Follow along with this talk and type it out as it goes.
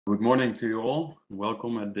Good morning to you all.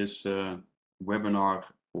 Welcome at this webinar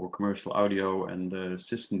for commercial audio and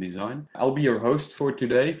system design. I'll be your host for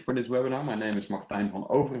today for this webinar. My name is Martijn van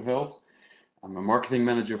Overveld. I'm a marketing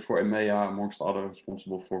manager for EMEA, amongst others,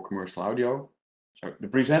 responsible for commercial audio. So the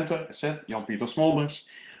presenter, as said, Jan-Pieter Smolders,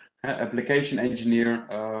 application engineer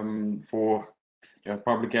for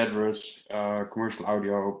public address, commercial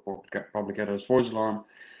audio, public address voice alarm,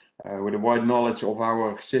 with a wide knowledge of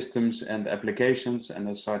our systems and applications, and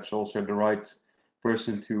as such also the right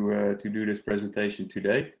person to do this presentation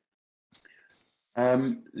today.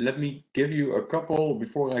 Let me give you a couple,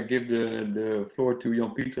 before I give the floor to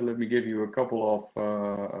Jan-Pieter, let me give you a couple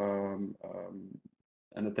of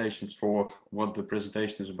annotations for what the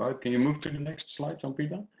presentation is about. Can you move to the next slide,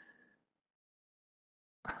 Jan-Pieter?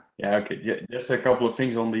 Yeah, okay. Yeah, just a couple of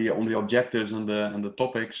things on the objectives and the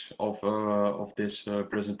topics of this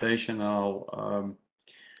presentation.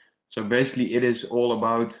 So basically, it is all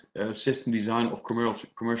about system design of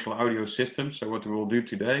commercial audio systems. So what we will do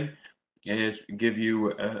today is give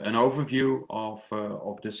you an overview of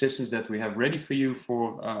the systems that we have ready for you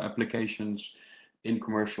for applications in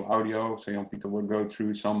commercial audio. So Jan-Pieter will go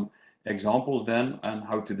through some examples then and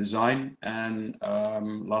how to design, and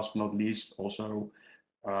last but not least, also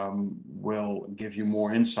will give you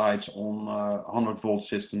more insights on 100-volt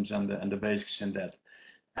systems and the basics in that.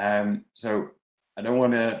 So I don't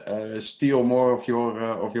want to steal more of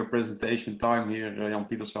your presentation time here,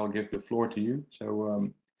 Jan-Pieter, so I'll give the floor to you.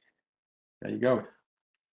 So there you go.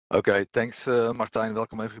 Okay, thanks, Martijn.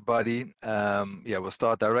 Welcome, everybody. Yeah, we'll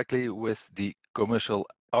start directly with the commercial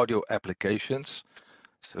audio applications.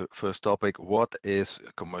 So first topic, what is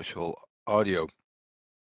commercial audio?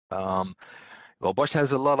 Well, Bosch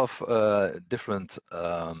has a lot of different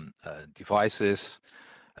devices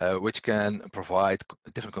which can provide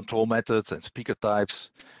different control methods and speaker types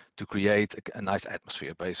to create a nice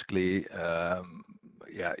atmosphere. Basically,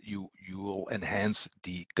 yeah, you will enhance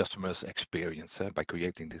the customer's experience by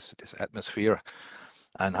creating this atmosphere.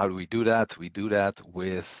 And how do we do that? We do that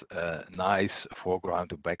with nice foreground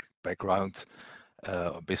to background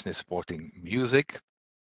business supporting music,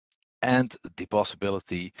 and the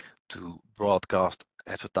possibility to broadcast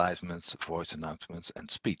advertisements, voice announcements, and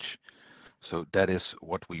speech. So that is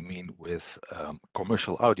what we mean with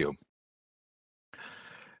commercial audio.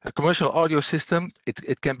 A commercial audio system,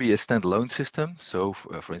 it can be a standalone system. So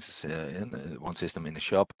for instance, one system in a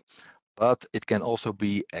shop, but it can also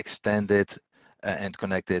be extended and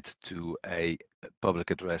connected to a public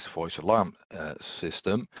address voice alarm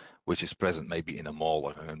system, which is present maybe in a mall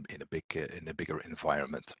or in a bigger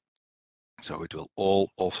environment. So it will all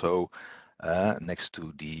also next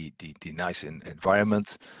to the nice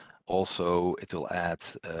environment. Also, it will add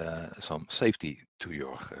some safety to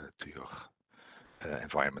your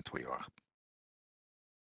environment where you are.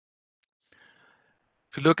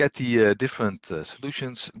 If you look at the different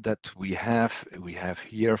solutions that we have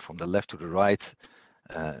here from the left to the right,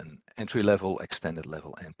 an entry level, extended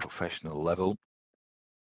level, and professional level.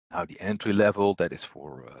 Now the entry level, that is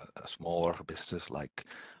for smaller businesses like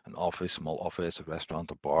an office, small office, a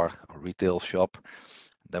restaurant, a bar, or retail shop.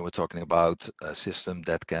 Then we're talking about a system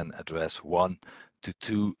that can address 1 to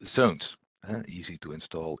 2 zones, easy to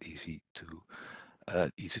install, easy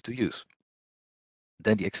to use.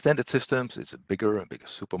 Then the extended systems, it's a bigger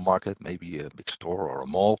supermarket, maybe a big store or a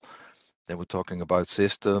mall. Then we're talking about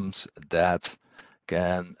systems that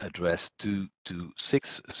can address 2 to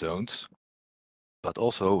 6 zones, but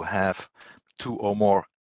also have 2 or more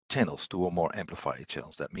channels, 2 or more amplifier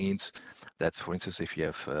channels. That means that, for instance, if you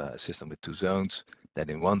have a system with 2 zones, then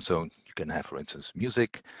in one zone you can have, for instance,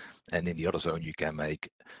 music, and in the other zone you can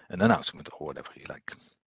make an announcement or whatever you like.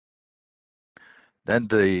 Then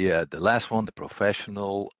the last one, the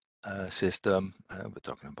professional system, we're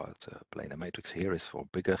talking about planar matrix here, is for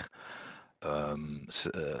bigger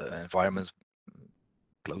environments,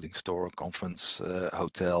 clothing store, conference,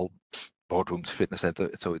 hotel, boardrooms, fitness center.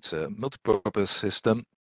 So it's a multi-purpose system.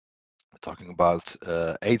 We're talking about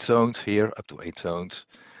 8 zones here, up to 8 zones.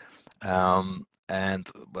 And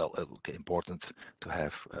well, it will be important to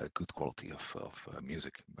have a good quality of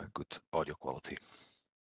music, good audio quality.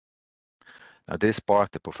 Now this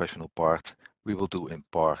part, the professional part, we will do in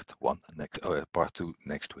part 2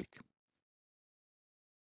 next week.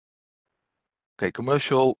 Okay,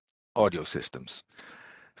 commercial audio systems.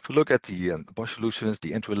 If we look at the Bosch solutions,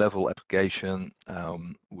 the entry-level application,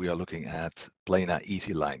 we are looking at planar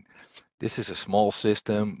easy line. This is a small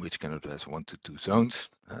system which can address 1 to 2 zones,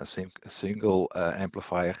 a single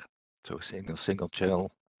amplifier, so a single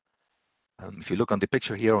channel. If you look on the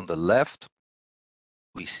picture here on the left,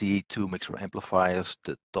 we see 2 mixer amplifiers.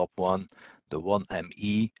 The top one, the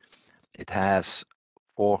 1ME. It has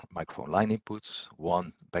 4 microphone line inputs,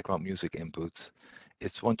 1 background music input.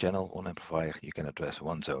 It's 1 channel, 1 amplifier. You can address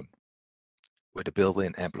 1 zone with a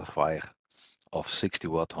built-in amplifier of 60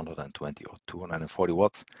 watt, 120 or 240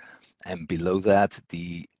 watt. And below that,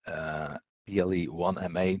 the PLE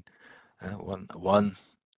 1MA, one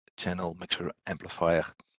channel mixer amplifier,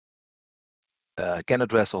 can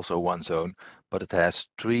address also 1 zone, but it has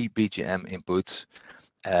 3 BGM inputs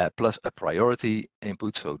plus a priority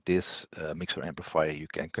input. So this mixer amplifier you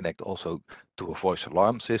can connect also to a voice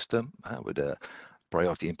alarm system with a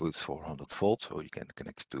priority input 400 volts, or you can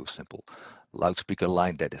connect to a simple loudspeaker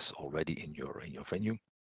line that is already in your venue.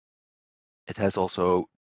 It has also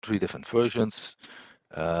 3 different versions,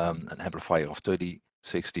 an amplifier of 30,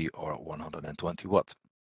 60 or 120 watt.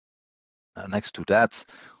 Next to that,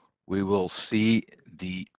 we will see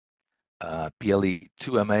the PLE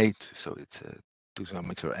 2MA, so it's a 2-zone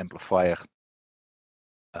mixer amplifier.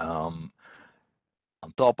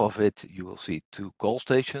 On top of it, you will see 2 call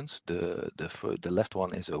stations. The left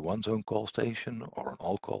one is a 1-zone call station or an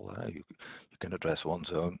all call. You can address 1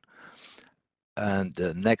 zone. And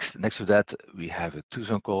next to that, we have a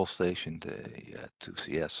 2-zone call station, the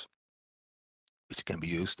 2CS, which can be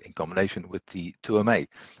used in combination with the 2MA.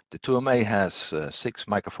 The 2MA has 6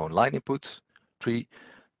 microphone line inputs, 3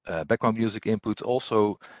 background music inputs,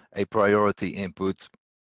 also a priority input.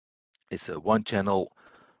 It's a 1-channel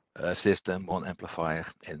system, 1 amplifier,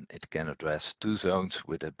 and it can address 2 zones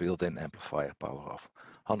with a built-in amplifier power of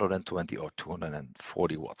 120 or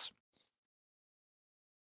 240 watts.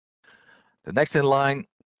 The next in line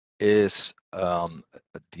is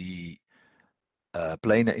the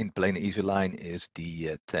planar easy line is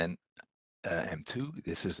the 10 M2.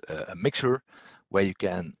 This is a mixer where you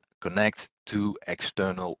can connect 2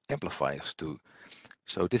 external amplifiers to.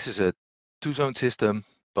 So this is a 2-zone system,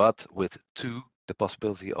 but with the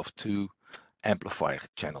possibility of 2 amplifier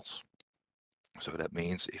channels. So that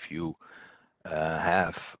means if you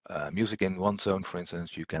have music in 1 zone, for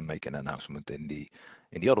instance, you can make an announcement in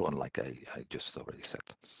the other one, like I just already said.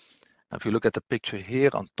 Now, if you look at the picture here,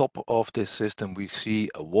 on top of this system, we see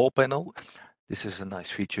a wall panel. This is a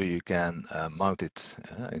nice feature. You can mount it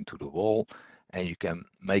into the wall, and you can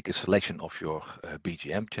make a selection of your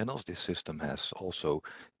BGM channels. This system has also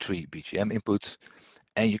 3 BGM inputs,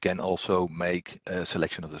 and you can also make a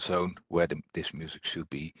selection of the zone where this music should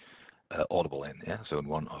be audible in, zone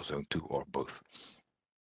 1 or zone 2 or both.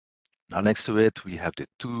 Now next to it, we have the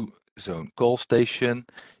 2-zone call station.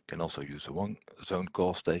 You can also use a 1-zone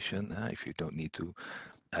call station if you don't need to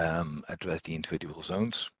address the individual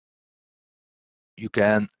zones. You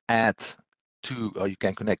can add 2, or you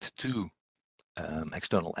can connect 2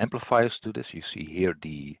 external amplifiers to this. You see here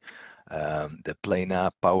the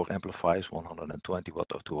planar power amplifiers, 120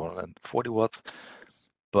 watt or 240 watts.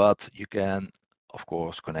 But you can, of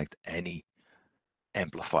course, connect any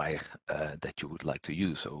amplifier that you would like to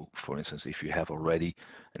use. So for instance, if you have already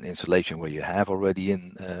an installation where you have already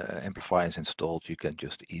amplifiers installed, you can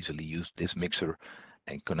just easily use this mixer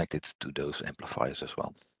and connect it to those amplifiers as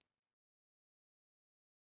well.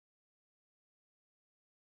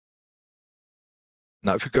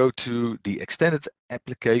 Now, if you go to the extended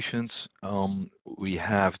applications, we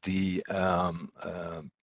have the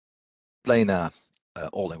planar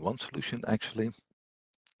all-in-one solution actually.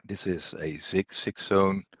 This is a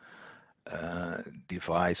 6-zone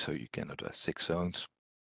device, so you can address 6 zones.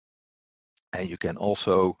 And you can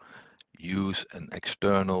also use an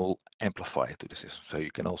external amplifier to the system. So you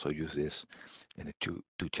can also use this in a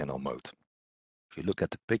 2-channel mode. If you look at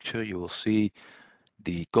the picture, you will see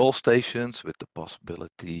the call stations with the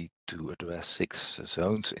possibility to address 6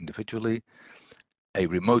 zones individually. A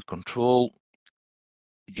remote control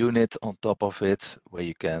unit on top of it where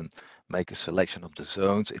you can make a selection of the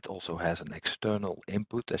zones. It also has an external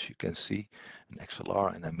input, as you can see, an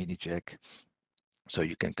XLR and a mini jack. So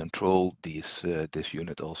you can control this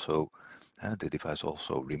unit also, the device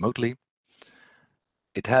also remotely.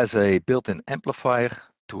 It has a built-in amplifier,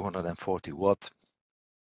 240 watt,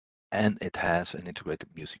 and it has an integrated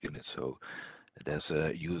music unit. So there's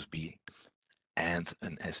a USB and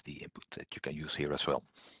an SD input that you can use here as well.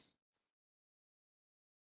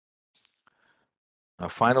 Our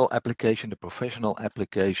final application, the professional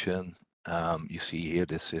application, you see here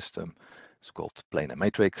this system is called Planar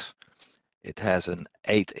Matrix. It has an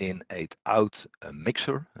 8-in, 8-out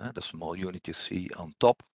mixer, the small unit you see on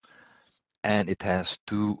top, and it has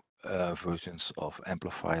 2 versions of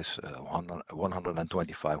amplifiers,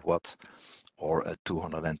 125 watt or a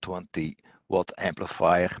 220 watt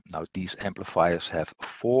amplifier. Now these amplifiers have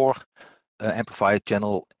 4 amplifier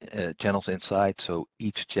channels inside, so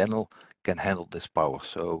each channel can handle this power.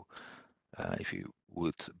 So if you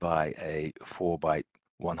would buy a 4 by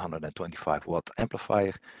 125 watt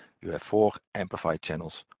amplifier, you have 4 amplifier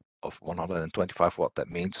channels of 125 watt. That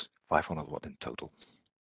means 500 watt in total.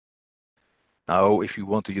 Now, if you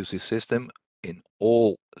want to use this system in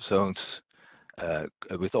all zones,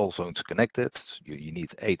 with all zones connected, you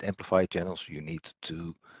need 8 amplifier channels. You need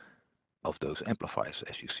 2 of those amplifiers,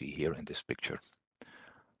 as you see here in this picture.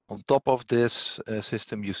 On top of this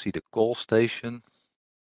system, you see the call station.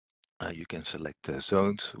 You can select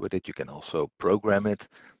zones with it. You can also program it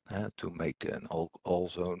to make an all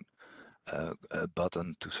zone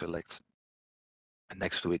button to select. And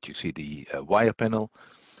next to it, you see the wire panel.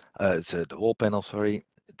 It's the wall panel, sorry.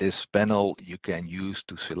 This panel you can use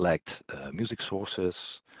to select music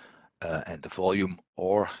sources and the volume,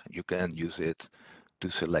 or you can use it to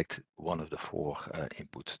select one of the 4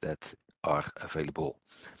 inputs that are available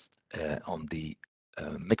on the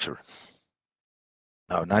mixer.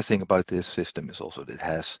 Now, a nice thing about this system is also that it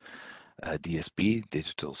has DSP,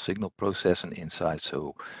 digital signal processing inside,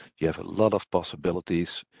 so you have a lot of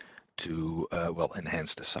possibilities to well,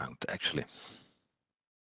 enhance the sound actually.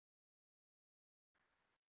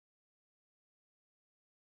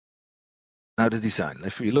 Now the design.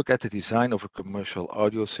 If we look at the design of a commercial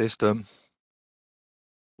audio system,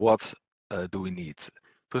 what do we need?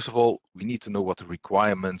 First of all, we need to know what the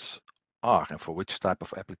requirements are and for which type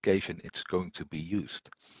of application it's going to be used.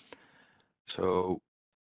 So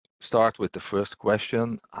start with the first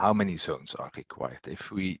question, how many zones are required?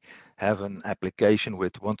 If we have an application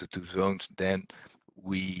with 1 to 2 zones, then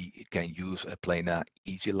we can use a planar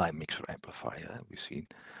easy line mixer amplifier, we've seen.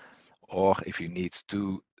 Or if you need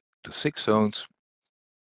 2 to 6 zones,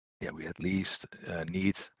 yeah, we at least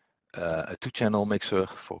need a 2-channel mixer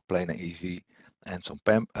for planar easy and some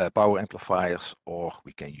power amplifiers, or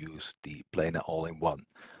we can use the planar all-in-one,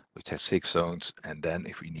 which has 6 zones, and then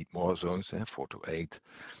if we need more zones, 4 to 8,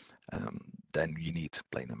 then you need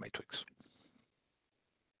planar matrix.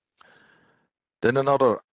 Then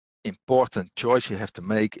another important choice you have to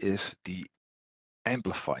make is the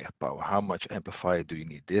amplifier power. How much amplifier do you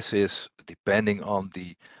need? This is depending on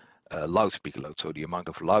the loudspeaker load, so the amount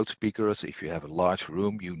of loudspeakers. If you have a large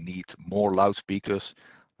room, you need more loudspeakers.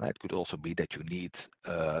 It could also be that you need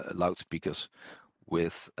loudspeakers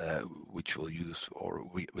with which will use or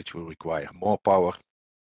which will require more power.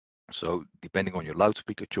 So depending on your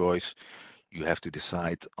loudspeaker choice, you have to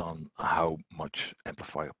decide on how much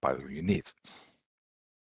amplifier power you need.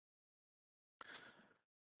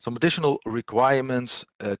 Some additional requirements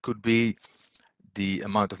could be the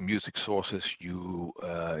amount of music sources you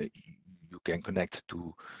can connect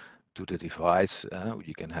to the device.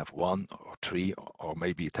 You can have 1 or 3, or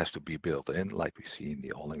maybe it has to be built in, like we see in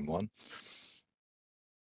the all-in-one.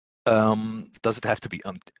 Does it have to be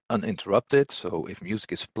uninterrupted? So if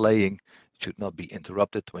music is playing, it should not be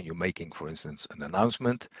interrupted when you're making, for instance, an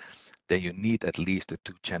announcement. Then you need at least a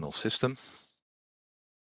 2-channel system.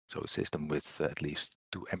 So a system with at least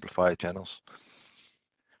 2 amplifier channels.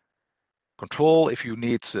 Control, if you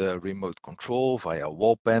need remote control via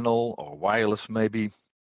wall panel or wireless, maybe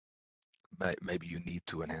you need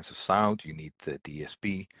to enhance the sound, you need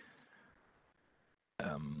DSP.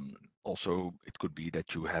 Also, it could be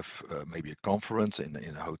that you have maybe a conference in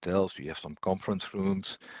a hotel, so you have some conference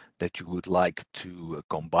rooms that you would like to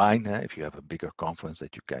combine. If you have a bigger conference,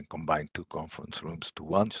 that you can combine 2 conference rooms to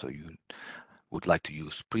 1, so you would like to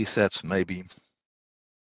use presets maybe.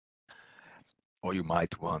 Or you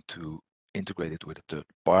might want to integrate it with a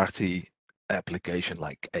third-party application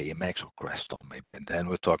like AMX or Creston maybe. And then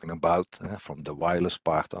we're talking about, from the wireless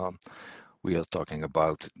part on, we are talking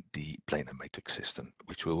about the planar matrix system,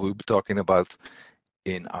 which we will be talking about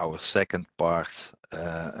in our second part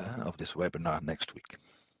of this webinar next week.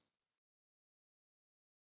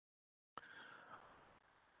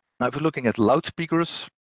 Now, if we're looking at loudspeakers,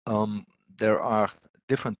 there are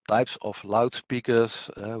different types of loudspeakers.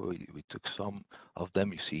 We took some of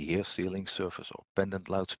them. You see here, ceiling, surface, or pendant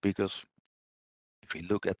loudspeakers. If you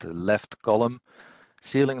look at the left column,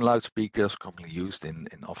 ceiling loudspeakers commonly used in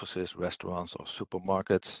offices, restaurants, or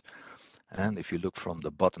supermarkets. And if you look from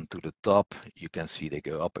the bottom to the top, you can see they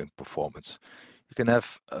go up in performance. You can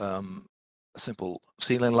have a simple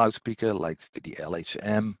ceiling loudspeaker like the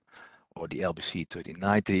LHM or the LBC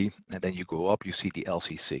 3090, and then you go up, you see the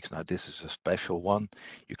LC6. Now this is a special one.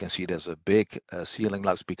 You can see there's a big ceiling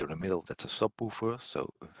loudspeaker in the middle. That's a subwoofer, so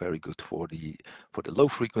very good for the low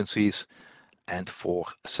frequencies and for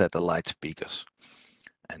satellite speakers.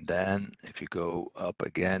 And then if you go up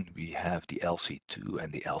again, we have the LC2 and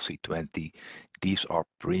the LC20. These are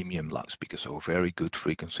premium loudspeakers, so very good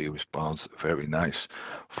frequency response, very nice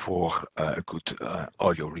for a good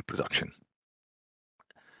audio reproduction.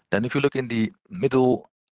 Then if you look in the middle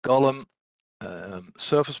column,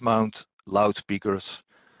 surface mount loudspeakers,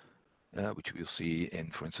 which we'll see in,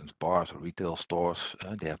 for instance, bars or retail stores.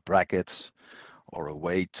 They have brackets or a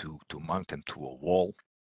way to mount them to a wall.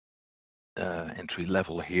 Entry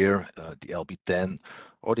level here, the LB10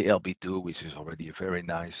 or the LB2, which is already a very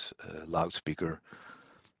nice loudspeaker.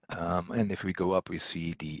 And if we go up, we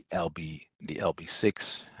see the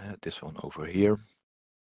LB6, this one over here.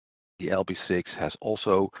 The LB6 has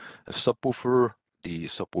also a subwoofer, the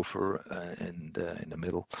subwoofer in the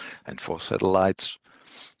middle, and 4 satellites.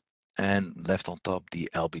 And left on top, the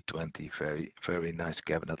LB20, very nice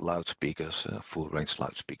cabinet loudspeakers, full range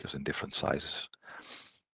loudspeakers in different sizes.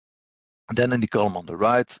 And then in the column on the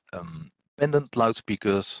right, pendant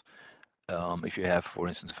loudspeakers. If you have, for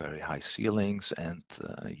instance, very high ceilings and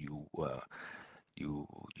you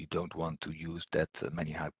don't want to use that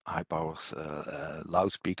many high power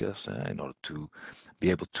loudspeakers in order to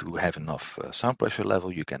be able to have enough sound pressure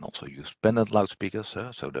level, you can also use pendant loudspeakers,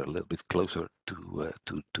 so they're a little bit closer to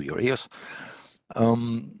your ears.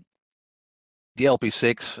 The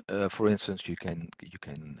LP6, for instance, you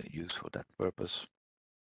can use for that purpose.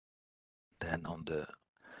 Then on the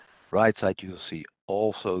right side, you'll see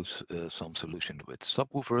also some solution with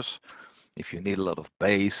subwoofers. If you need a lot of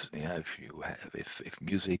bass, if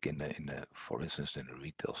music in the for instance in a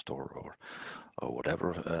retail store or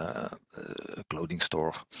whatever, a clothing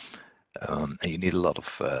store, and you need a lot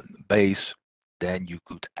of bass, then you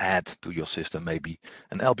could add to your system maybe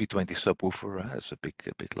an LB20 subwoofer as a big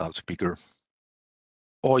loudspeaker,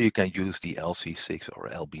 or you can use the LC6 or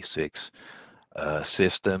LB6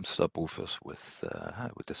 systems, subwoofers with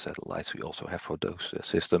the satellites we also have for those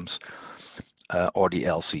systems, or the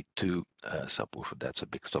LC2 subwoofer. That's a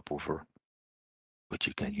big subwoofer, which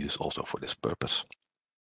you can use also for this purpose.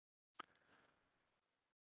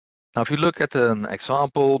 Now, if you look at an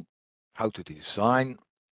example how to design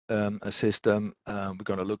a system, we're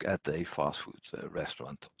going to look at a fast food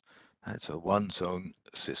restaurant. It's a one-zone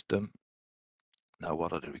system. Now,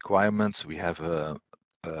 what are the requirements? We have a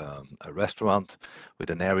restaurant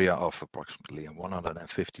with an area of approximately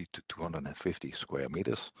 150 to 250 square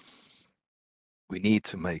meters. We need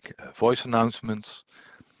to make voice announcements.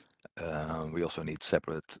 We also need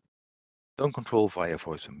separate tone control via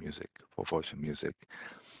voice and music.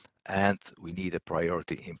 And we need a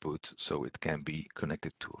priority input so it can be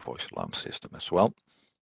connected to a voice alarm system as well.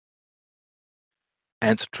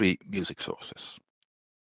 And 3 music sources.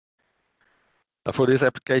 Now for this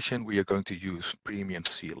application, we are going to use premium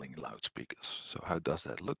ceiling loudspeakers. So how does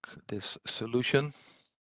that look, this solution?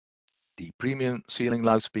 The premium ceiling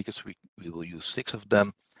loudspeakers, we will use 6 of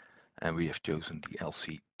them, and we have chosen the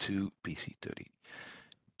LC2 PC30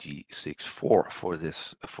 G64 for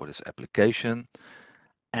this application.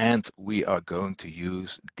 And we are going to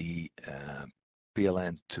use the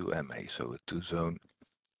PLN2MA, so a 2-zone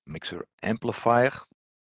mixer amplifier,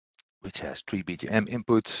 which has 3 BGM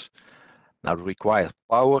inputs. Now the required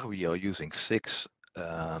power, we are using 6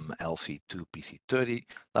 LC2 PC30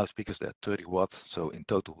 loudspeakers. They're 30 watts, so in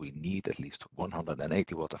total we need at least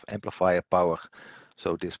 180 watt of amplifier power.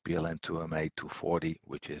 So this PLN2MA 240,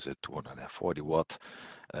 which is a 240 watt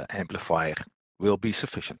amplifier, will be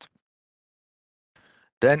sufficient.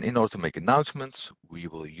 Then in order to make announcements, we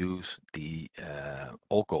will use the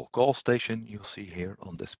all-call call station you'll see here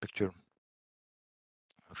on this picture.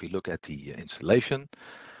 If you look at the installation,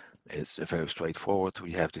 it's very straightforward.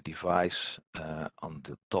 We have the device on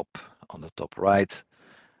the top right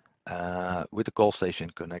with the call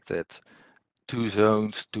station connected. 2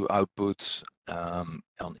 zones, 2 outputs.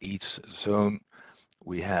 On each zone,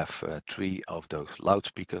 we have 3 of those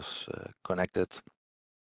loudspeakers connected.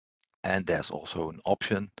 And there's also an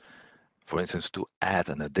option, for instance, to add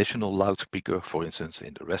an additional loudspeaker, for instance,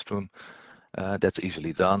 in the restroom. That's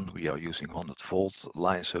easily done. We are using 100-volt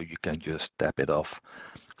line, so you can just tap it off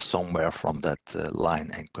somewhere from that line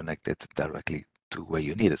and connect it directly to where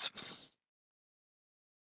you need it.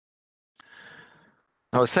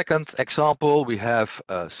 Now, a second example, we have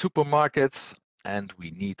supermarkets, and we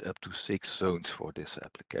need up to 6 zones for this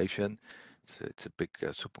application. It's a big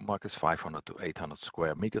supermarket, 500 to 800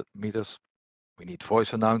 square meters. We need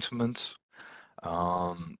voice announcements,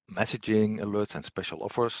 messaging alerts and special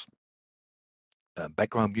offers,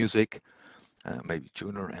 background music, maybe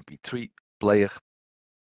tuner, MP3 player,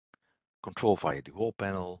 control via the wall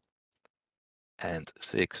panel, and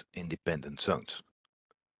 6 independent zones.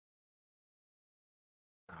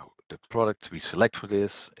 the product we select for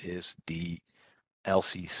this is the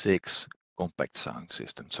LC6 compact sound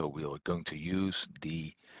system. So we are going to use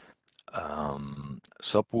the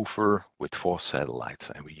subwoofer with 4 satellites,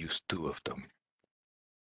 and we use 2 of them.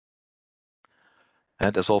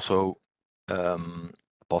 And there's also a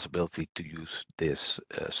possibility to use this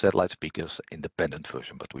satellite speakers independent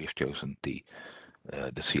version, but we have chosen the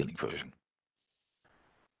ceiling version.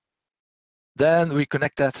 Then we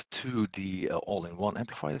connect that to the all-in-one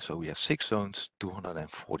amplifier. So we have 6 zones,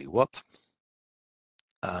 240 watt.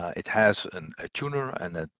 It has a tuner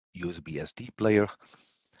and a USB SD player.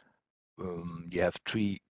 You have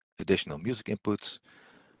 3 additional music inputs,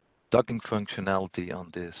 docking functionality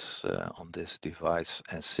on this device,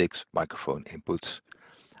 and 6 microphone inputs,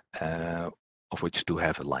 of which 2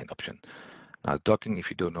 have a line option. Now, docking,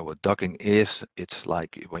 if you don't know what docking is, it's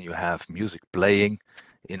like when you have music playing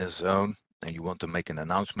in a zone and you want to make an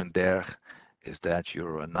announcement there, is that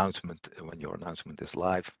your announcement, when your announcement is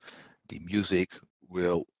live, the music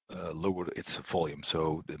will lower its volume.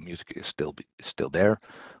 So the music is still there,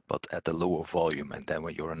 but at a lower volume. And then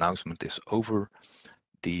when your announcement is over,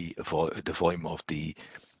 the volume of the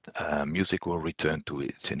music will return to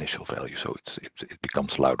its initial value. So it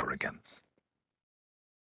becomes louder again.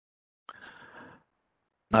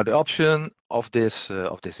 Now the option of this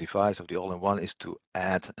device, of the all-in-one, is to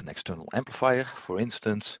add an external amplifier. For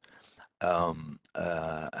instance,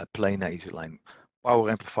 a plain easy-line power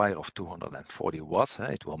amplifier of 240 watts.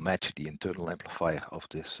 It will match the internal amplifier of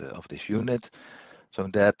this unit. So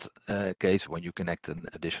in that case, when you connect an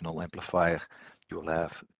additional amplifier, you will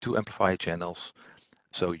have 2 amplifier channels.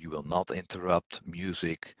 So you will not interrupt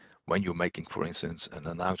music when you're making, for instance, an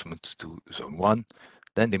announcement to zone 1.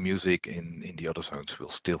 Then the music in the other zones will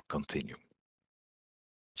still continue.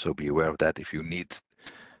 So be aware of that. If you need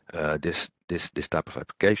this type of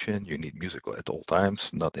application, you need music at all times,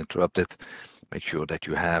 not interrupted. Make sure that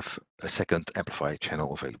you have a second amplifier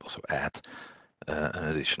channel available. So add an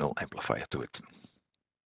additional amplifier to it.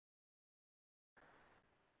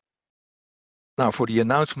 Now for the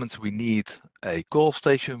announcements, we need a call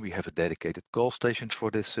station. We have a dedicated call station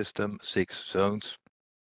for this system, 6 zones,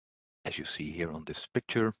 as you see here on this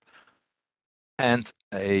picture, and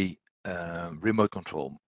a remote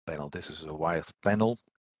control panel. This is a wired panel.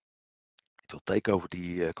 It will take over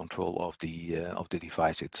the control of the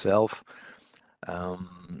device itself.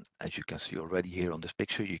 As you can see already here on this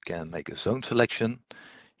picture, you can make a zone selection.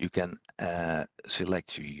 You can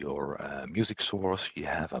select your music source. You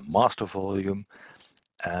have a master volume,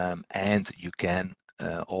 and you can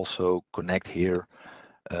also connect here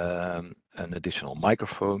an additional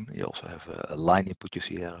microphone. You also have a line input. You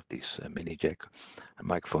see here this mini jack, a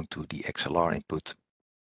microphone to the XLR input.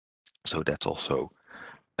 So that's also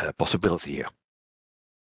a possibility here.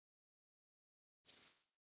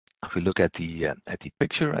 If we look at the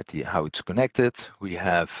picture, how it's connected, we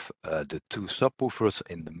have the 2 subwoofers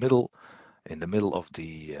in the middle of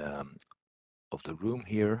the room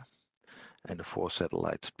here, and the 4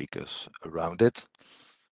 satellite speakers around it.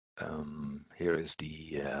 Here is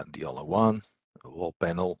the all-in-one wall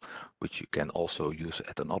panel, which you can also use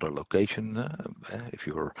at another location. If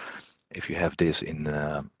you have this in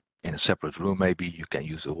a separate room, maybe you can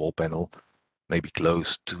use the wall panel, maybe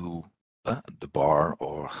close to the bar,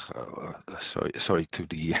 or sorry, to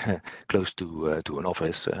the close to an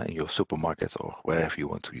office in your supermarket or wherever you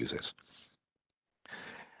want to use this.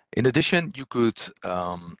 In addition, you could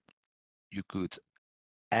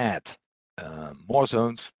add more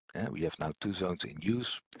zones. We have now 2 zones in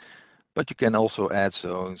use, but you can also add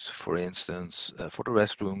zones, for instance, for the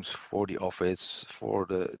restrooms, for the office, for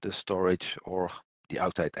the storage, or the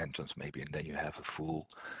outside entrance maybe, and then you have a full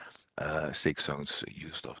 6 zones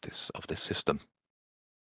used of this system.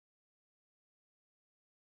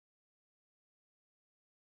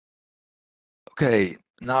 Okay,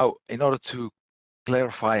 now in order to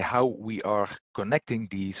clarify how we are connecting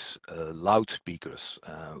these loudspeakers,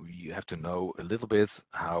 you have to know a little bit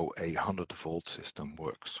how a 100-volt system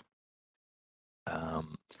works.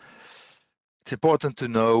 It's important to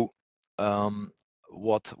know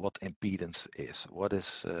what impedance is. What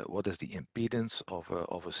is the impedance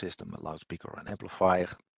of a system, a loudspeaker or an amplifier?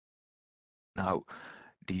 Now,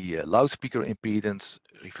 the loudspeaker impedance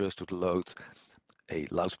refers to the load a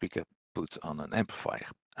loudspeaker puts on an amplifier.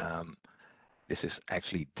 This is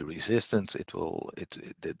actually the resistance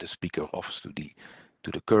the speaker offers to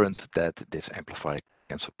the current that this amplifier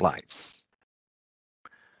can supply.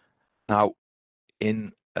 Now,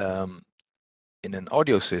 in an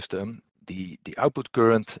audio system, the output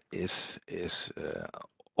current is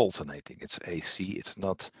alternating. It's AC. It's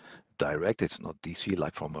not direct. It's not DC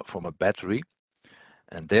like from a battery.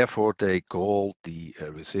 and therefore they call the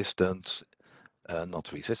resistance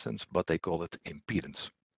not resistance, but they call it impedance.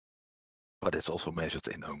 But it's also measured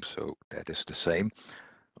in ohms, so that is the same,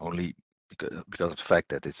 only because of the fact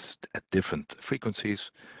that it's at different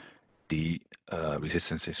frequencies, the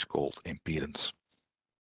resistance is called impedance.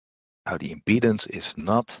 Now, the impedance is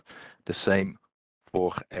not the same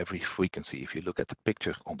for every frequency. If you look at the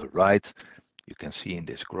picture on the right, you can see in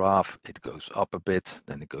this graph, it goes up a bit,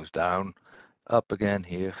 then it goes down, up again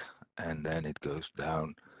here, and then it goes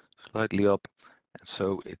down slightly up. And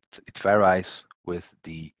so it varies with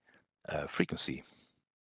the frequency.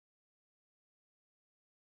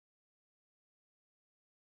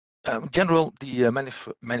 In general, the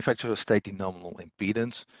manufacturers state the nominal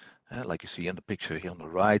impedance, like you see in the picture here on the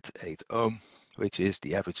right, 8 ohm, which is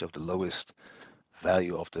the average of the lowest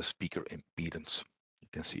value of the speaker impedance. You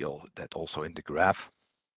can see all that also in the graph.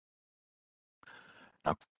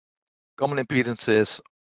 Now, common impedances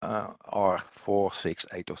are 4, 6,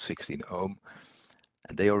 8, or 16 ohm,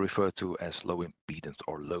 and they are referred to as low impedance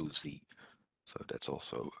or low Z. So that's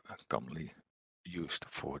also commonly used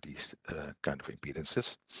for these kind of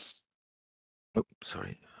impedances. Oh,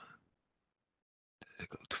 sorry. Did I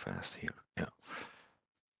go too fast here? Yeah.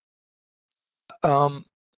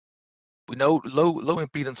 We know low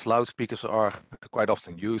impedance loudspeakers are quite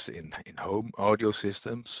often used in home audio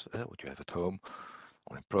systems, what you have at home,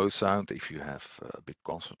 or in pro sound if you have a big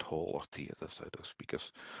concert hall or theater. So those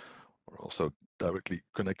speakers are also directly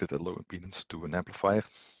connected at low impedance to an amplifier.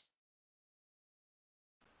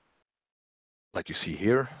 Like you see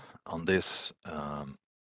here on this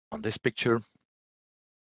picture,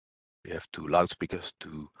 we have two loudspeakers,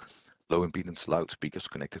 two low impedance loudspeakers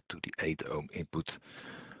connected to the 8 ohm input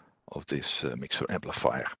of this mixer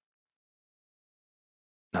amplifier.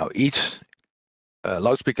 Now each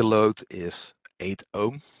loudspeaker load is 8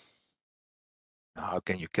 ohm. Now, how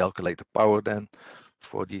can you calculate the power then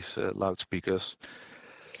for these loudspeakers?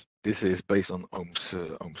 This is based on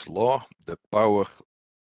Ohm's law. The power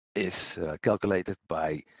is calculated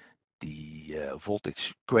by the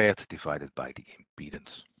voltage squared divided by the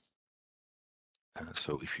impedance.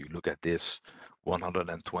 So if you look at this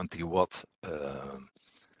 120 watt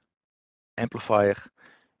amplifier,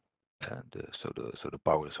 so the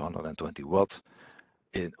power is 120 watts.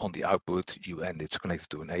 On the output, and it's connected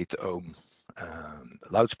to an 8 ohm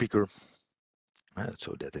loudspeaker,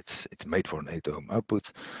 so that it's made for an 8 ohm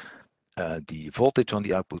output. The voltage on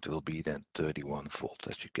the output will be then 31 volts,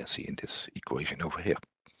 as you can see in this equation over here.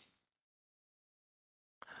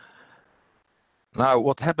 Now,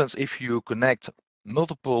 what happens if you connect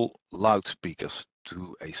multiple loudspeakers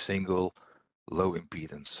to a single low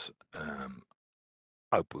impedance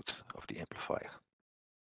output of the amplifier?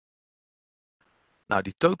 Now,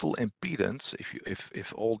 the total impedance,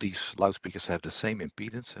 if all these loudspeakers have the same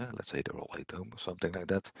impedance, let's say they're all 8 ohm or something like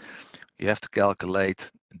that, you have to calculate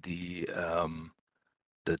the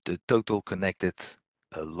total connected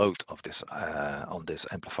load of this on this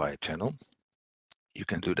amplifier channel. You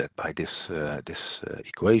can do that by this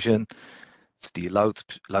equation. It's the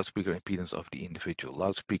loudspeaker impedance of the individual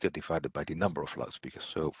loudspeaker divided by the number of loudspeakers.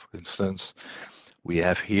 So, for instance, we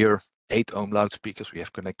have here 8 ohm loudspeakers we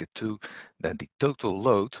have connected to, then the total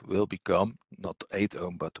load will become not 8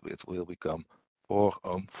 ohm, but it will become 4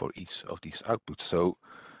 ohm for each of these outputs. So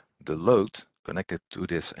the load connected to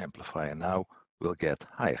this amplifier now will get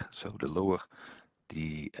higher. So the lower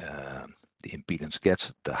the impedance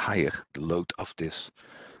gets, the higher the load of this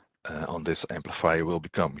on this amplifier will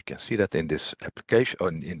become. You can see that in this application, or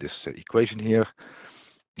in this equation here.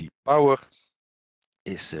 The power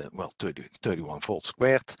is 31 volts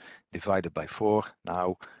squared divided by 4.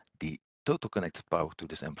 Now the total connected power to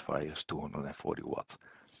this amplifier is 240 watt.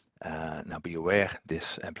 Now be aware,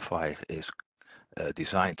 this amplifier is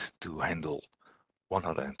designed to handle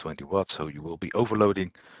 120 watts, so you will be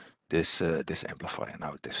overloading this amplifier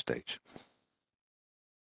now at this stage.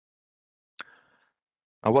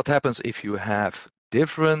 Now, what happens if you have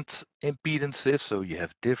different impedances? So you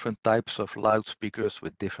have different types of loudspeakers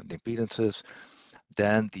with different impedances.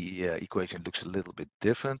 Then the equation looks a little bit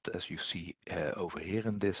different, as you see over here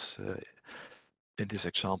in this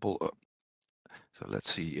example. So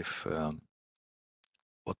let's see if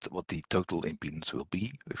what the total impedance will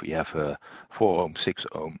be. If we have a 4 ohm, 6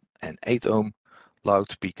 ohm, and 8 ohm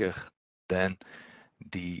loudspeaker, then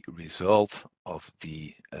the result of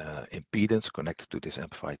the impedance connected to this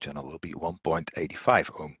amplifier channel will be 1.85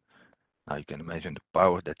 ohm. Now you can imagine the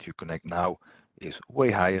power that you connect now is way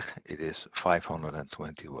higher. It is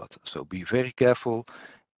 520 watts. So be very careful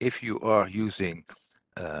if you are using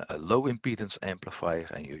a low impedance amplifier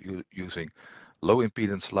and you're using low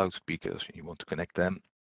impedance loudspeakers, you want to connect them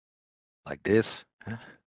like this,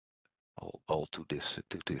 all to this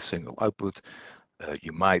single output.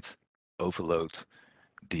 You might overload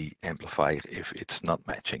the amplifier if it's not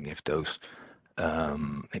matching, if those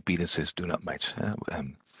impedances do not match.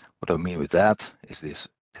 What I mean with that is this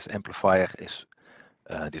amplifier is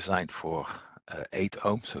designed for 8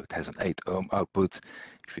 ohm, so it has an 8 ohm output.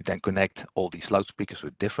 If you then connect all these loudspeakers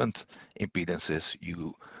with different impedances,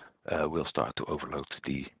 you will start to overload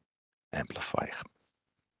the amplifier.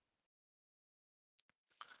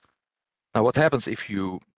 Now what happens if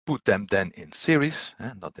you put them then in series,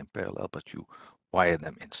 not in parallel, but you wire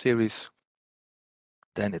them in series,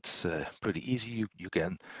 then it's pretty easy. You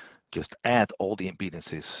can just add all the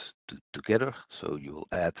impedances together. So you will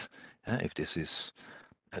add, if this is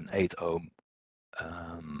an 8 ohm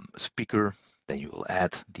speaker, then you will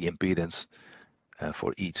add the impedance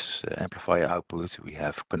for each amplifier output. We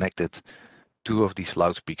have connected 2 of these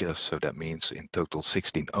loudspeakers, so that means in total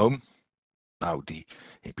 16 ohm. Now the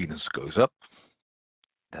impedance goes up.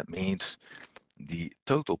 That means the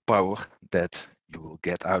total power that you will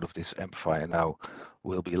get out of this amplifier now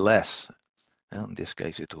will be less. And in this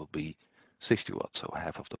case, it will be 60 watts, so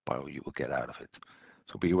half of the power you will get out of it.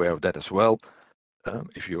 So be aware of that as well.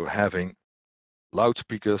 If you're having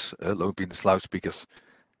loudspeakers, low impedance loudspeakers,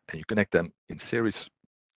 and you connect them in series,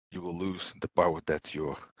 you will lose the power that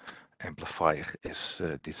your amplifier is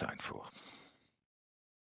designed for.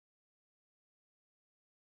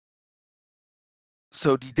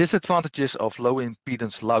 So the disadvantages of low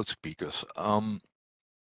impedance loudspeakers.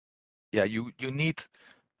 Yeah, you need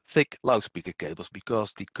thick loudspeaker cables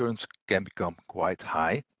because the currents can become quite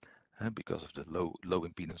high because of the low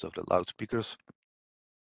impedance of the loudspeakers.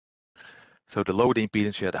 So the lower the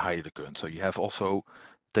impedance, the higher the current. So you have also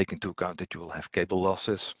taken into account that you will have cable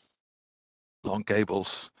losses. Long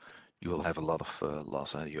cables, you will have a lot of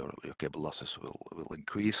loss, and your cable losses will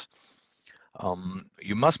increase.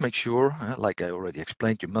 You must make sure, like I already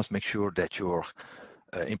explained, you must make sure that your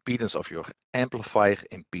impedance of your amplifier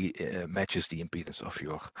matches the impedance of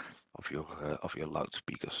your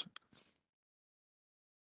loudspeakers.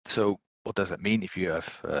 So what does that mean? If you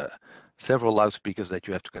have several loudspeakers that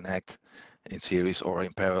you have to connect in series or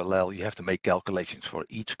in parallel, you have to make calculations for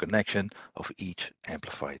each connection of each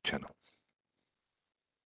amplifier channel.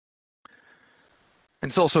 And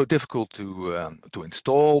it's also difficult to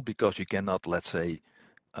install because you cannot, let's say,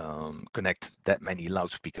 connect that many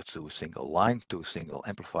loudspeakers to a single line, to a single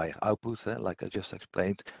amplifier output, like I just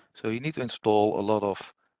explained. So you need to install a lot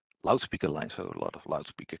of loudspeaker lines, so a lot of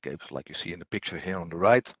loudspeaker cables, like you see in the picture here on the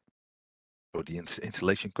right. So the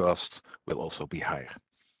installation costs will also be higher.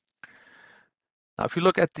 Now, if you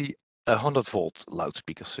look at the 100-volt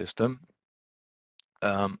loudspeaker system,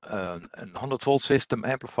 a 100-volt system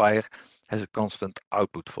amplifier has a constant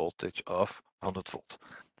output voltage of 100 volt.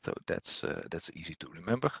 So that's easy to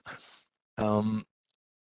remember.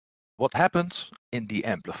 What happens in the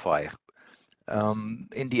amplifier?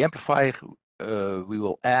 In the amplifier, we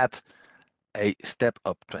will add a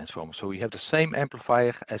step-up transformer. So we have the same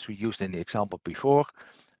amplifier as we used in the example before,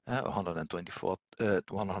 120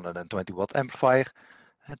 watt amplifier,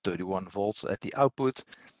 31 volts at the output,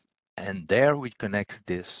 and there we connect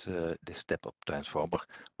this step-up transformer,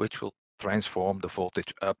 which will transform the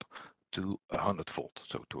voltage up to 100 volt,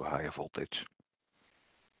 so to a higher voltage.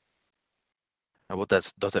 And what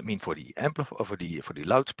does that mean for the amplifier, for the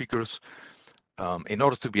loudspeakers? In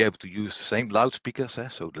order to be able to use the same loudspeakers,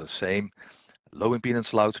 so the same low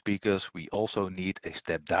impedance loudspeakers, we also need a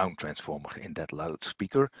step down transformer in that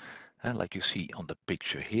loudspeaker, like you see on the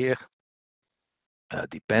picture here.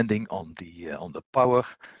 Depending on the power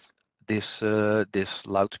this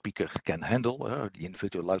loudspeaker can handle, the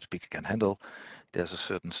individual loudspeaker can handle, there's a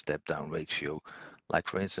certain step down ratio. Like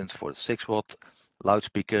for instance, for the 6 watt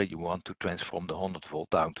loudspeaker, you want to transform the 100 volt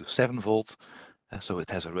down to 7 volt. So it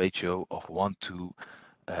has a ratio of 1 to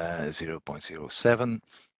 0.07.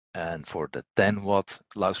 And for the 10 watt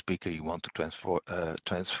loudspeaker, you want to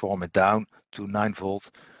transform it down to 9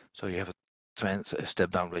 volt. So you have a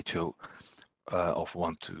step down ratio of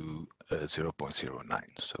 1 to 0.09.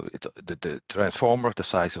 So the transformer, the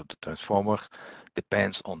size of the transformer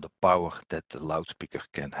depends on the power that the loudspeaker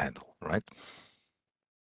can handle, right?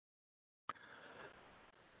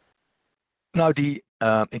 Now the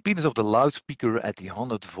impedance of the loudspeaker at the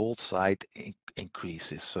 100 volt side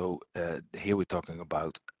increases. So here we're talking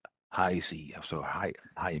about high Z, so high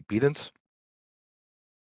impedance.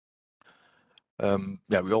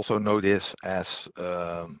 Yeah, we also know this as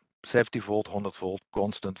 70 volt, 100 volt,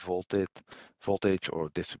 constant voltage or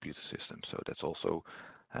distributed system. So that's also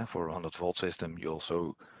for a 100 volt system, you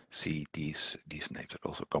also see these names are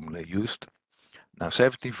also commonly used. Now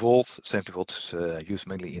 70 volts is used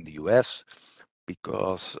mainly in the US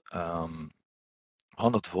because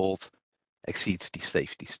 100 volt exceeds the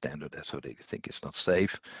safety standard, so they think it's not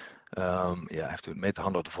safe. Yeah, I have to admit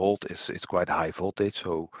 100 volt it's quite high voltage.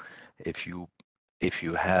 So if you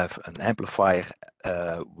have an amplifier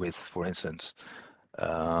with, for instance,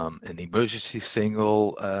 an emergency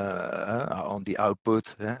signal on the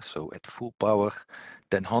output, so at full power,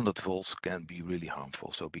 then 100 volts can be really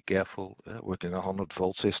harmful. So be careful. Working on 100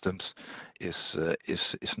 volt systems is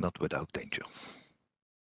not without danger.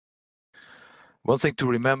 One thing to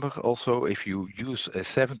remember also, if you use a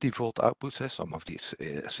 70 volt output, some of these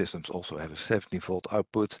systems also have a 70 volt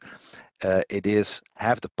output, it is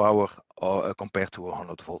half the power compared to a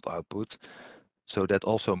 100 volt output. So that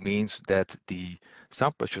also means that the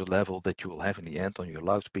sound pressure level that you will have in the end on your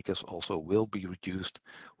loudspeakers also will be reduced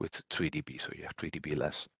with 3 dB. So you have 3 dB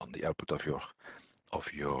less on the output of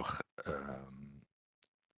your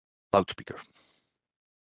loudspeaker.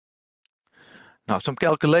 Now some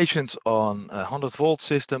calculations on a 100 volt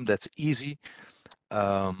system, that's easy.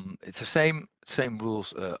 It's the same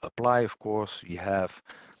rules apply, of course. You have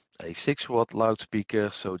a 6 watt loudspeaker,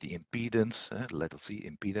 so the impedance, let's see,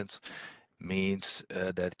 impedance means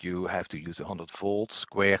that you have to use 100 volts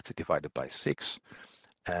squared divided by 6,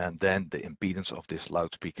 and then the impedance of this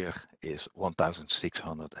loudspeaker is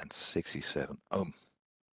 1667 ohm.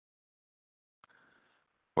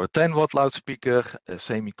 For a 10 watt loudspeaker,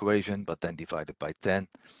 same equation, but then divided by 10,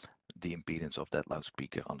 the impedance of that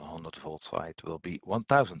loudspeaker on the 100 volt side will be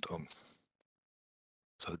 1000 ohm.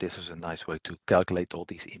 So this is a nice way to calculate all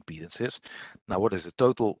these impedances. Now, what is the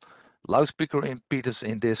total loudspeaker impedance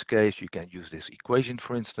in this case? You can use this equation,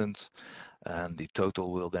 for instance, and the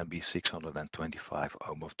total will then be 625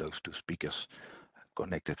 ohm of those two speakers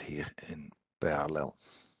connected here in parallel.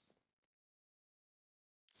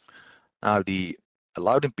 Now, the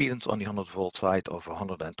allowed impedance on the 100 volt side of a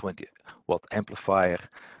 120 watt amplifier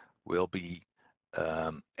will be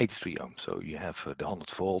 83 ohm. So you have the 100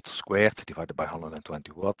 volt squared divided by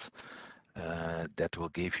 120 watt. That will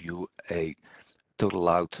give you a total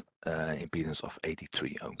loud impedance of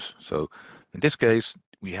 83 ohms. So in this case,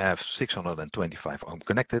 we have 625 ohm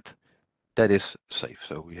connected. That is safe.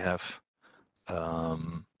 So we have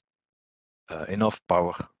enough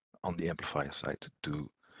power on the amplifier side to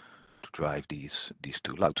drive these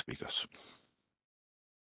two loudspeakers.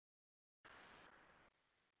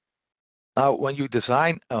 Now, when you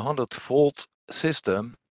design a 100 volt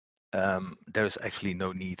system, there is actually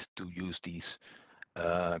no need to use these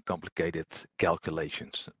complicated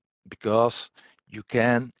calculations, because you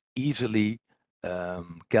can easily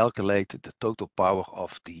calculate the total power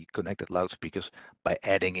of the connected loudspeakers by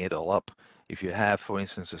adding it all up. If you have, for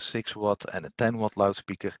instance, a 6 watt and a 10 watt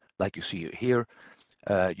loudspeaker, like you see here,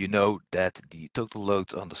 you know that the total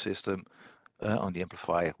load on the system, on the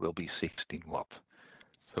amplifier, will be 16 watt.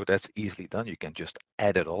 So that's easily done. You can just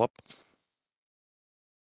add it all up.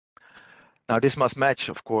 Now this must match,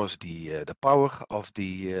 of course, the power of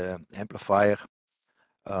the amplifier.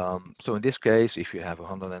 So in this case, if you have a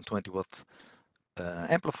 120 watt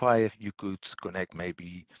amplifier, you could connect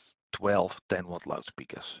maybe 12 10 watt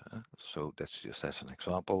loudspeakers. So that's just as an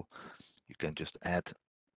example. You can just add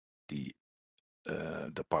the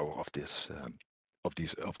power of this of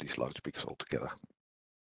these loudspeakers altogether.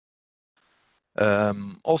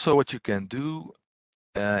 Also, what you can do,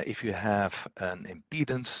 if you have an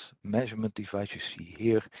impedance measurement device, you see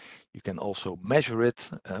here, you can also measure it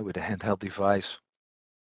with a handheld device.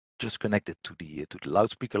 Just connect it to the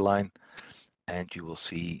loudspeaker line, and you will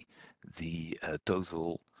see the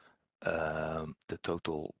total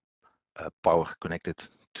power connected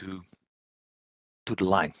to the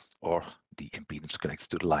line, or the impedance connected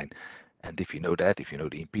to the line. And if you know that, if you know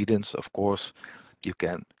the impedance, of course, you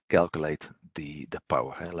can calculate the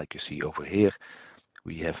power. Like you see over here,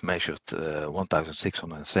 we have measured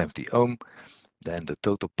 1670 ohm. Then the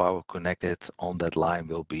total power connected on that line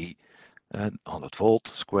will be 100 volt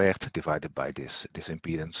squared divided by this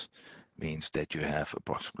impedance, means that you have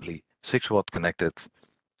approximately 6 watt connected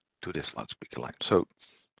to this loudspeaker line. So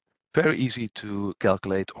very easy to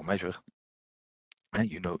calculate or measure,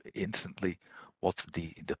 and you know instantly what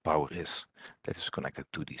the power is that is connected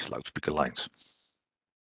to these loudspeaker lines.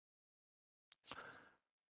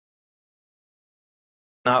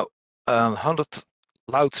 Now, 100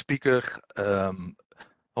 loudspeaker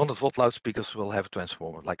 100 volt loudspeakers will have a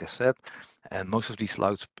transformer, like I said, and most of these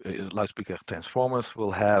loudspeaker transformers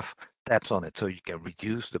will have tabs on it, so you can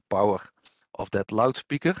reduce the power of that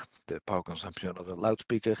loudspeaker, the power consumption of the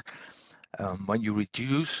loudspeaker. When you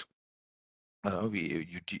reduce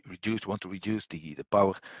want to reduce the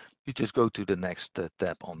power, you just go to the next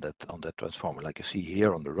tab on that transformer. Like you see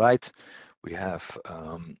here on the right, we have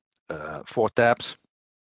 4 tabs: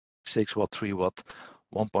 6 watt, 3 watt,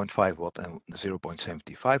 1.5 watt, and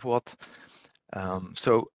 0.75 watt.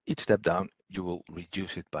 So each step down, you will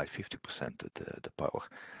reduce it by 50% the power.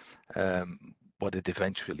 What it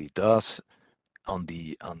eventually does on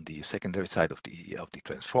the secondary side of the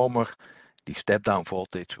transformer, the step down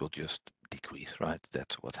voltage will just decrease, right?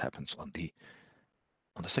 That's what happens on the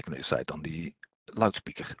secondary side, on the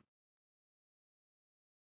loudspeaker.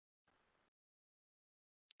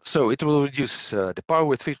 So it will reduce the power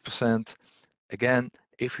with 50%. Again,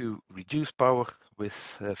 if you reduce power with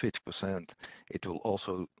 50%, it will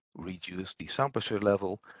also reduce the sound pressure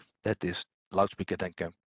level that this loudspeaker then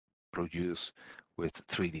can produce with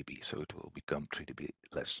 3 dB. So it will become 3 dB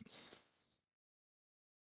less.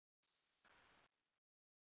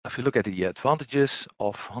 If you look at the advantages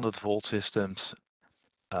of 100-volt systems,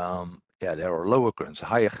 yeah, there are lower currents. The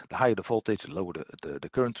higher the voltage, the lower the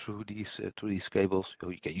current through these cables. So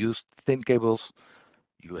you can use thin cables.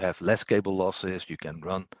 You have less cable losses. You can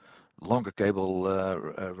run longer cable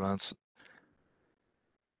runs.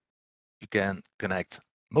 You can connect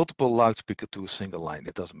multiple loudspeakers to a single line.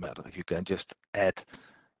 It doesn't matter. You can just add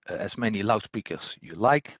as many loudspeakers you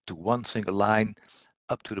like to one single line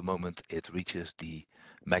up to the moment it reaches the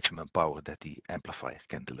maximum power that the amplifier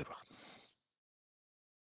can deliver.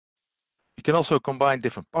 You can also combine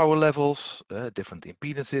different power levels, different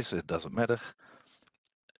impedances, it doesn't matter.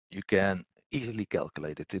 You can easily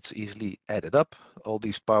calculate it. It's easily added up, all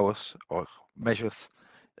these powers, or measured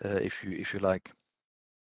if you like.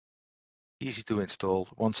 Easy to install,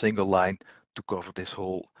 one single line to cover this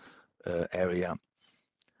whole area.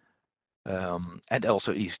 And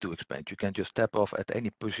also easy to expand. You can just tap off at any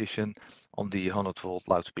position on the 100-volt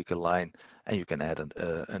loudspeaker line, and you can add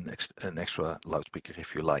an extra loudspeaker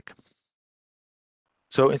if you like.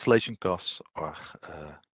 So installation costs are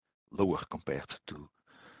lower compared to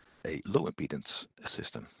a low impedance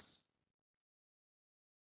system.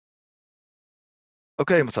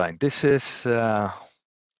 Okay, Martijn, this is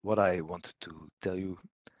what I wanted to tell you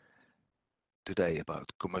today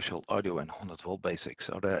about commercial audio and 100-volt basics.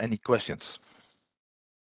 Are there any questions?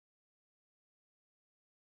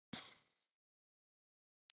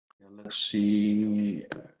 Yeah, let's see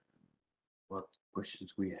what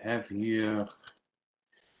questions we have here.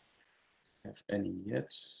 Have any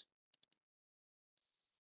yet?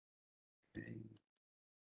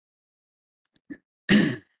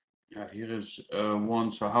 Okay. Here is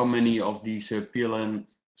one. So how many of these PLN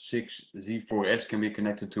 6Z4S can be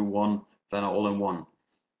connected to one panel all-in-one?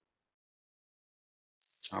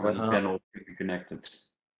 How many panels can be connected?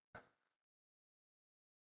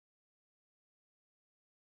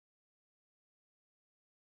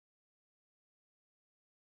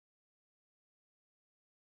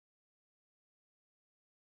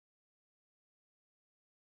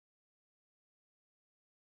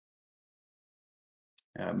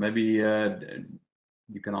 Maybe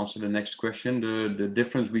you can answer the next question. The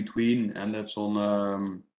difference between, and that's on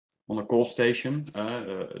a call station.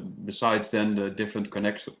 Besides then the different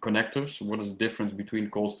connectors, what is the difference between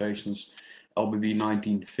call stations LBB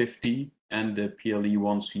 1950 and the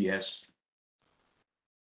PLE1CS?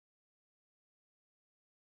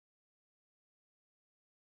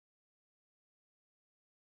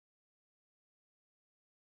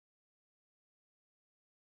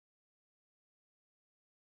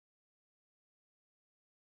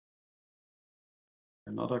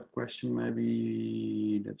 Another question,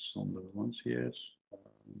 maybe that's on the ones, yes.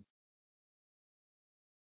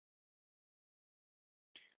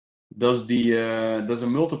 Does a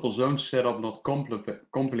multiple zone setup not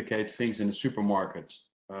complicate things in the supermarket?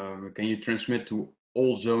 Can you transmit to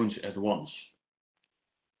all zones at once?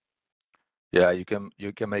 Yeah, you can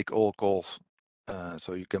make all calls.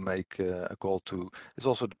 So you can make a call to. It's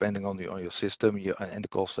also depending on your system and the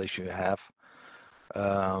call station you have.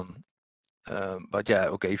 But yeah,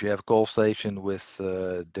 okay, if you have a call station with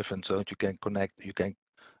different zones, you can connect. You can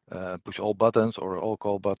push all buttons or all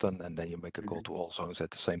call button, and then you make a call to all zones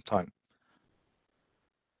at the same time.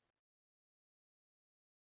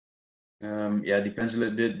 Yeah, it depends a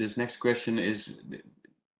little bit. This next question is,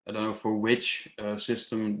 I don't know for which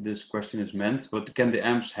system this question is meant, but can the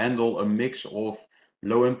amps handle a mix of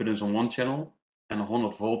low impedance on one channel and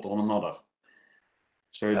 100 volt on another?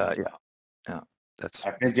 So yeah, that's.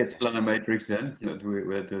 I think it's planar matrix then that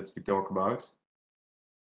we talk about.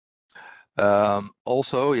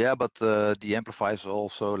 Also, yeah, but the amplifiers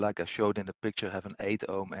also, like I showed in the picture, have an 8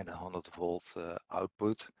 ohm and a 100 volt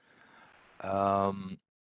output.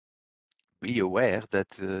 be aware that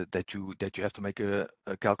that you have to make a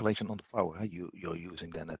calculation on the power you're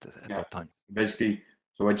using then at that time. Basically,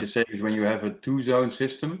 so what you say is when you have a two-zone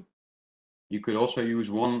system, you could also use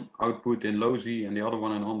one output in low Z and the other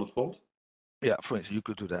one in 100 volt. Yeah, for instance, you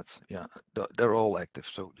could do that. Yeah, they're all active,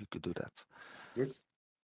 so you could do that. Good.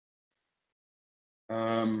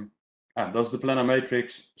 Does the Planner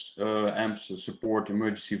Matrix amps support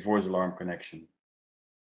emergency voice alarm connection?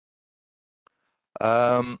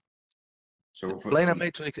 So Planar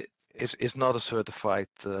Matrix is not a certified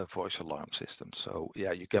voice alarm system. So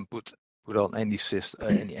yeah, you can put on any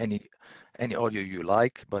system, any audio you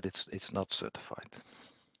like, but it's not certified.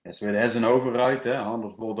 Yeah, so it has an override,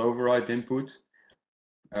 100 volt override input.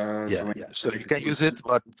 So you can use it,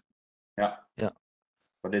 but yeah, yeah,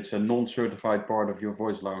 but it's a non-certified part of your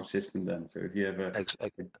voice alarm system then. So if you have a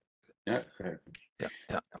yeah, correct. Yeah.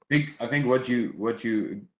 I think what you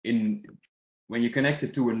when you connect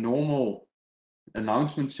it to a normal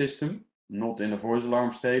announcement system, not in a voice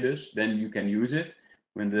alarm status, then you can use it.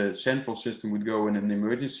 When the central system would go in an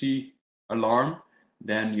emergency alarm,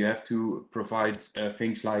 then you have to provide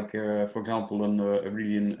things like, for example,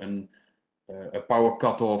 a power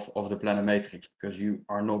cutoff of the Planner Matrix, because you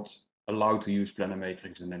are not allowed to use Planner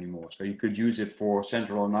Matrix anymore. So you could use it for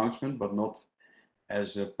central announcement, but not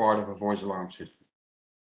as a part of a voice alarm system.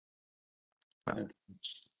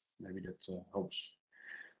 Maybe that helps.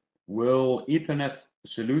 Will Ethernet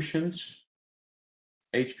solutions,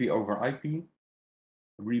 HP over IP,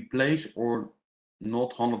 replace or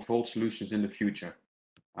not 100 volt solutions in the future?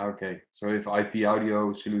 Okay, so if IP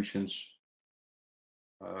audio solutions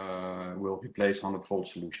will replace 100 volt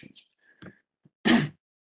solutions.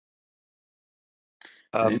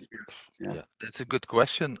 Yeah, that's a good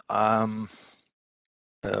question.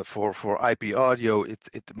 For IP audio,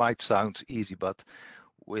 it might sound easy, but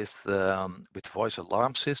with voice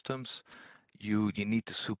alarm systems, you need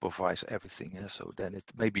to supervise everything. Yeah? So then it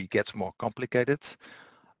maybe gets more complicated.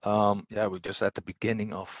 Yeah, we're just at the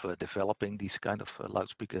beginning of developing these kind of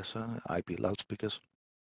loudspeakers, IP loudspeakers.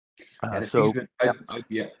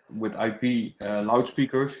 With IP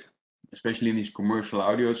loudspeakers, especially in these commercial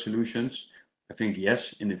audio solutions, I think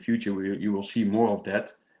yes, in the future you will see more of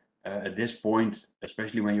that. At this point,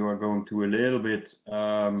 especially when you are going to a little bit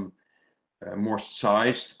more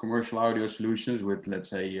sized commercial audio solutions with, let's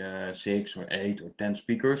say, 6 or 8 or 10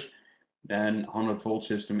 speakers, then 100 volt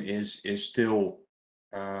system is still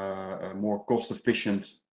a more cost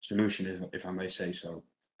efficient solution, if I may say so.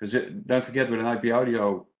 Because don't forget, with an IP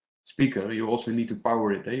audio speaker, you also need to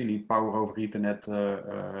power it. You need power over Ethernet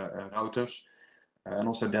routers, and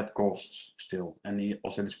also that costs still. And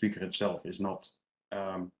also the speaker itself is not,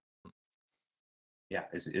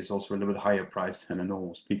 it's also a little bit higher priced than a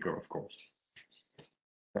normal speaker, of course.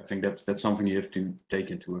 I think that's something you have to take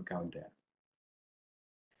into account there.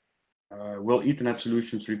 Will Ethernet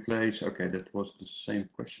solutions replace? Okay, that was the same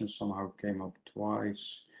question. Somehow came up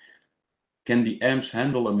twice. Can the amps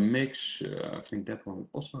handle a mix? I think that one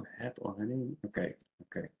also had already. Okay.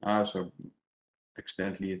 So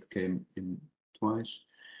accidentally it came in twice.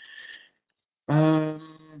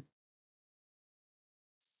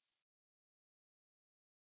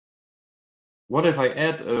 What if I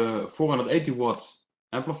add a 480 watt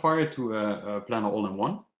amplifier to a Planner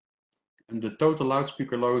all-in-one, and the total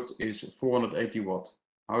loudspeaker load is 480 watt?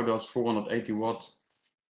 How does 480 watt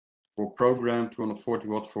for program, 240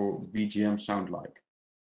 watt for BGM sound like?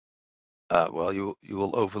 Well, you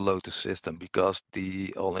will overload the system because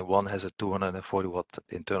the all-in-one has a 240 watt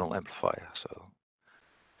internal amplifier. So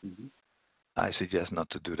I suggest not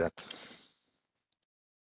to do that.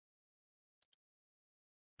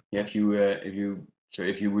 Yeah, if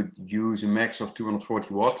you would use a max of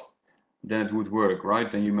 240 watt, then it would work,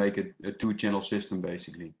 right? Then you make it a two-channel system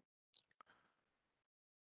basically.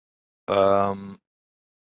 If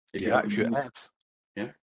you add,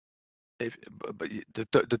 but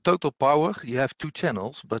the total power, you have two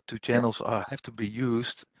channels, but two channels have to be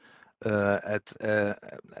used at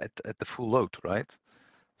the full load, right?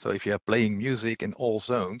 So if you are playing music in all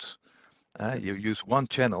zones, you use one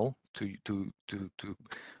channel to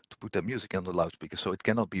put the music on the loudspeaker, so it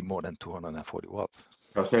cannot be more than 240 watts.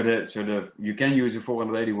 So you can use a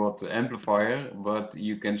 480 watt amplifier, but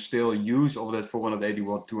you can still use all that 480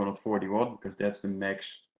 watt, 240 watt, because that's the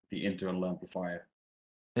max, the internal amplifier.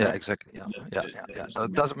 Yeah, right? Exactly. Yeah.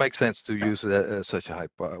 It doesn't make sense to use such a high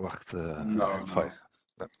power amplifier.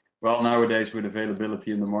 No. Well, nowadays with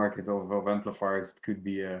availability in the market of amplifiers, it could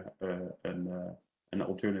be an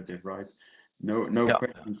alternative, right? No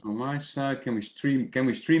questions from my side. Can we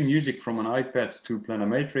stream music from an iPad to Planner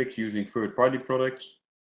Matrix using third-party products?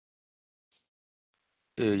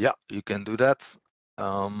 Yeah, you can do that.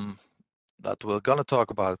 But we're gonna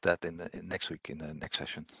talk about that in next week in the next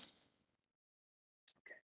session.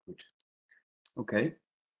 Good. Okay.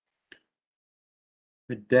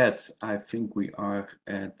 With that, I think we are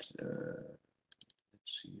at.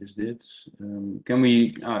 Let's see, is this? Can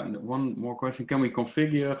we? One more question. Can we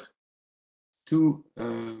configure two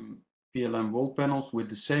PLM wall panels with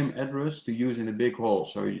the same address to use in a big hall?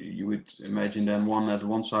 So you would imagine then one at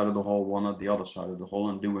one side of the hall, one at the other side of the hall,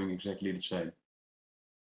 and doing exactly the same.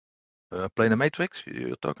 Planar matrix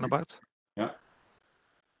you're talking about? Yeah.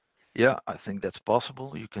 Yeah, I think that's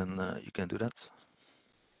possible. You can do that.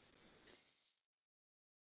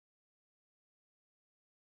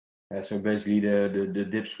 So basically, the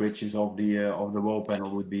dip switches of the wall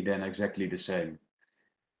panel would be then exactly the same.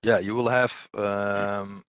 Yeah, you will have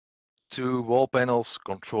two wall panels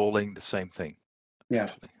controlling the same thing. Yeah.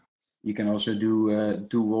 Actually. You can also do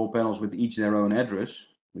two wall panels with each their own address,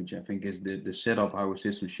 which I think is the setup how a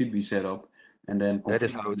system should be set up, and then That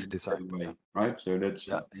is how it's the designed. same way, Yeah. right? So that's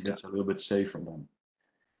Yeah, that's a little bit safer then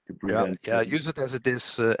to yeah, prevent. yeah. Use it as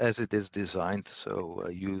it is designed. So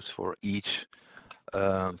use for each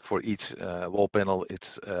wall panel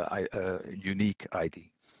it's a unique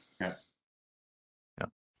ID. Yeah. Yeah.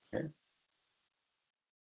 Okay.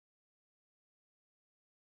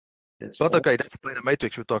 That's But all. okay, that's planar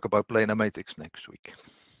matrix. We'll talk about planar matrix next week.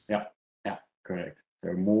 Yeah. Yeah. Correct.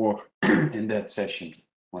 So more in that session,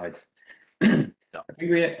 right? Yeah. I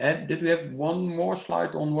think did we have one more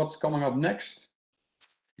slide on what's coming up next?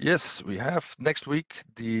 Yes, we have next week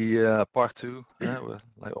the part 2.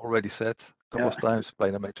 I already said a couple of times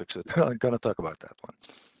planar matrix. I'm gonna talk about that one.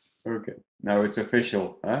 Okay. Now it's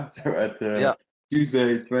official. Huh? So at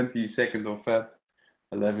Tuesday, 22nd of Feb,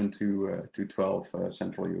 11 to 12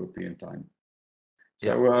 Central European time.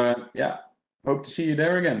 So yeah, hope to see you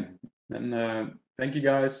there again. And thank you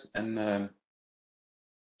guys, and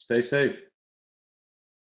stay safe.